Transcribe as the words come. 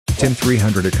Tim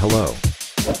 300 at hello.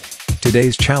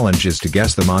 Today's challenge is to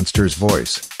guess the monster's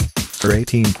voice. For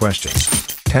 18 questions,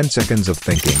 10 seconds of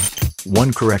thinking.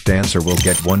 One correct answer will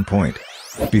get 1 point.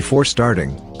 Before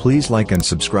starting, please like and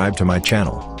subscribe to my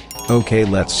channel. Okay,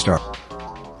 let's start.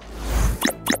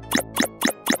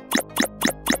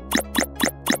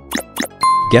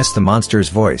 Guess the monster's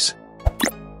voice.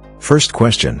 First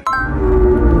question.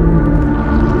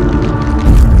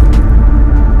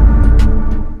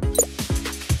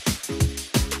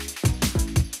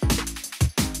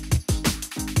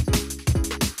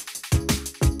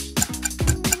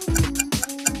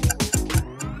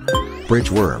 Bridge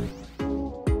worm.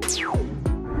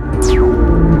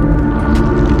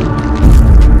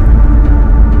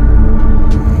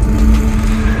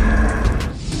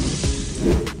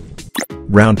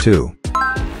 Round 2.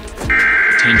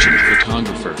 Attention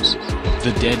photographers.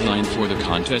 The deadline for the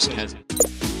contest has...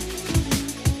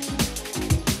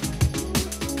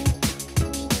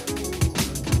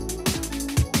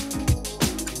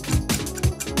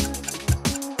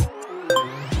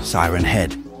 Siren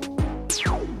head.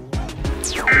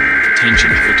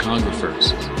 Attention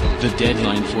photographers. The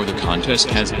deadline for the contest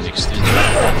has been extended.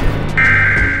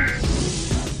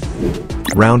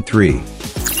 Round 3.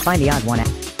 Find the odd one out.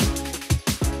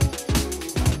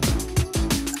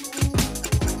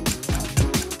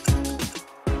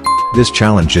 This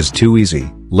challenge is too easy,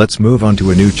 let's move on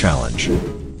to a new challenge.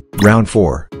 Round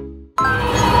 4.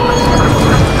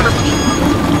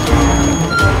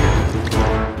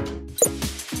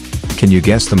 Can you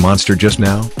guess the monster just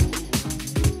now?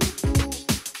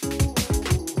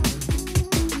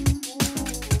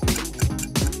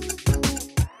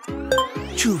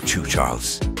 Choo Choo,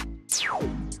 Charles.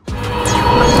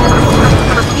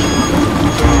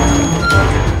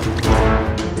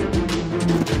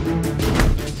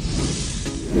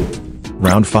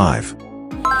 Round 5.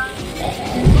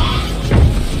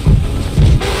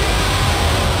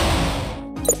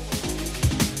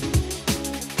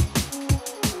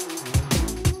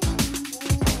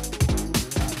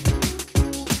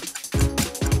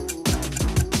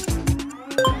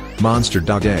 Monster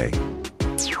Dog A.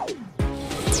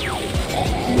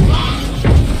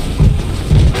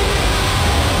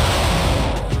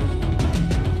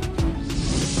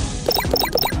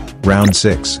 Round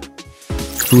 6.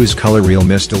 Who is Color Real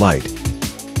Miss Delight?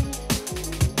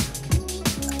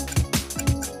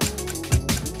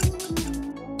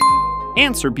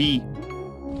 Answer B.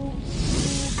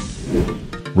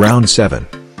 Round 7.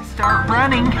 Start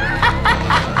running.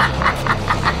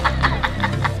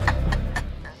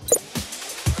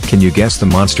 Can you guess the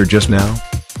monster just now?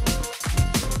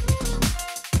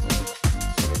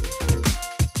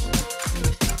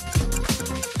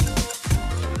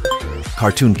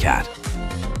 Cartoon cat.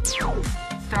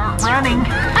 Start running.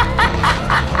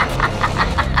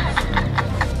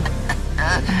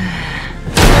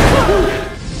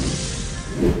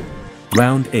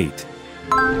 Round 8.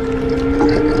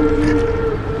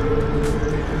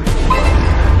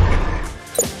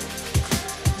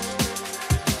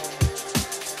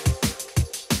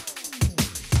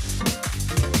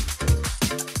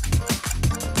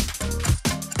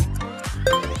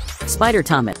 Spider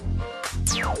Tommet.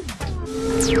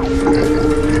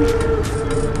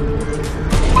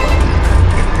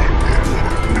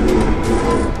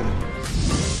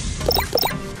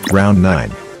 Round 9.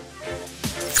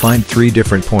 Find 3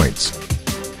 different points.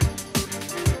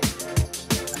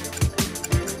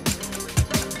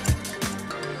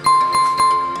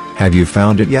 Have you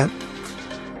found it yet?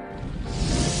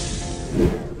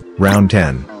 Round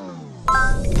 10.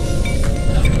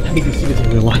 I need to see this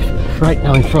in real life, right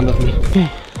now in front of me.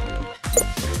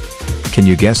 Can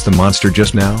you guess the monster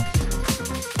just now?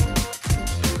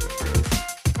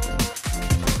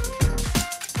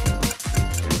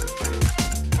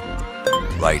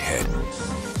 Lighthead.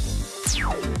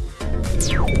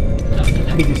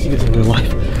 I need to see this in real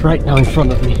life, right now in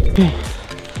front of me.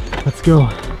 Let's go.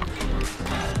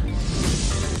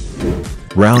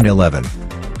 Round 11.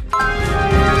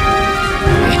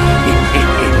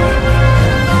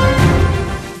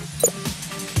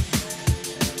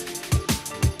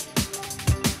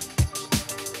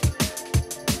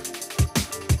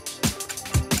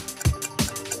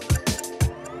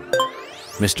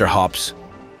 Mr. Hops.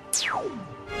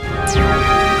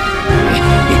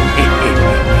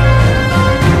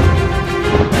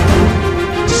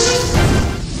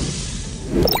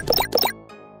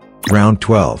 Round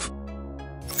 12.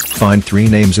 Find 3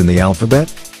 names in the alphabet.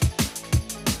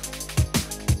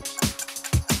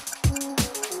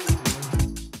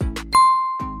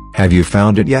 Have you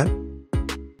found it yet?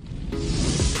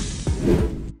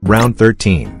 Round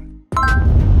 13.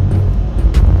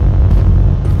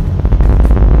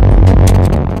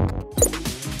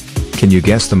 Can you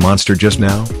guess the monster just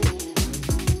now?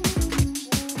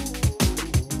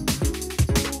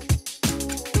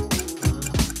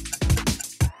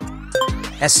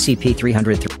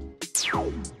 SCP-303.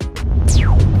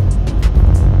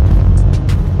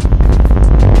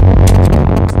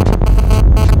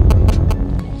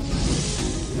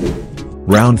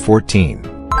 Round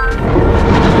 14.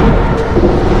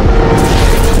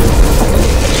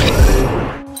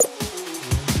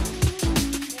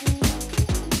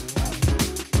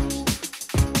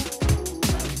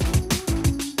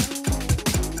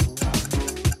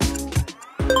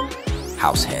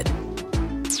 Househead.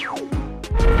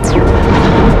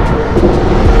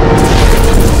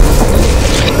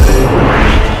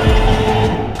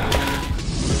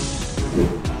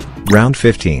 Round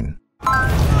 15.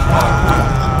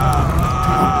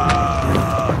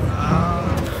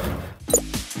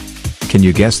 Can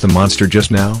you guess the monster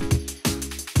just now?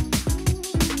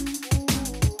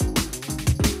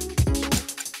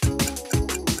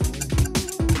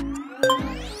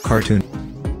 Cartoon.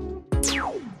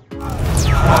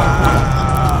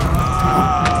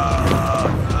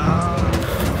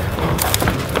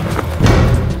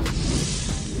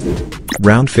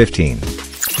 Round 15.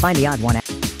 Find the odd one out.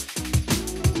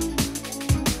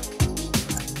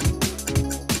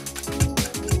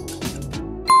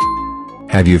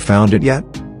 Have you found it yet?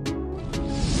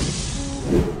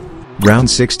 Round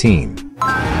 16.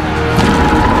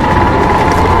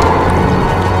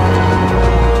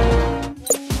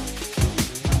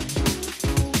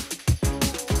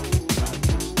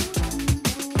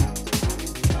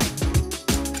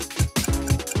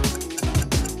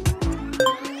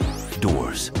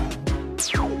 Doors.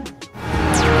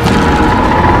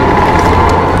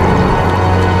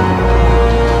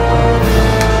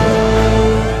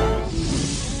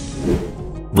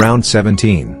 Round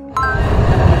 17.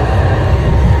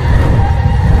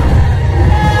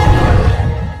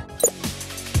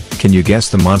 Can you guess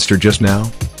the monster just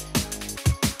now?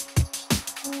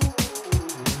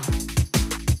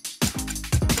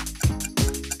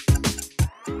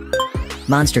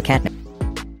 Monster catnip.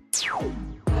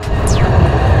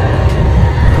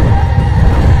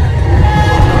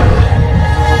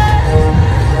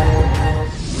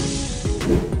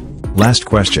 Last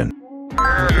question.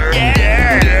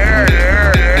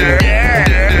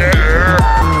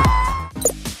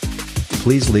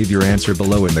 Please leave your answer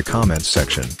below in the comments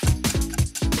section.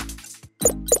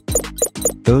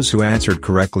 Those who answered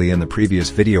correctly in the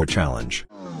previous video challenge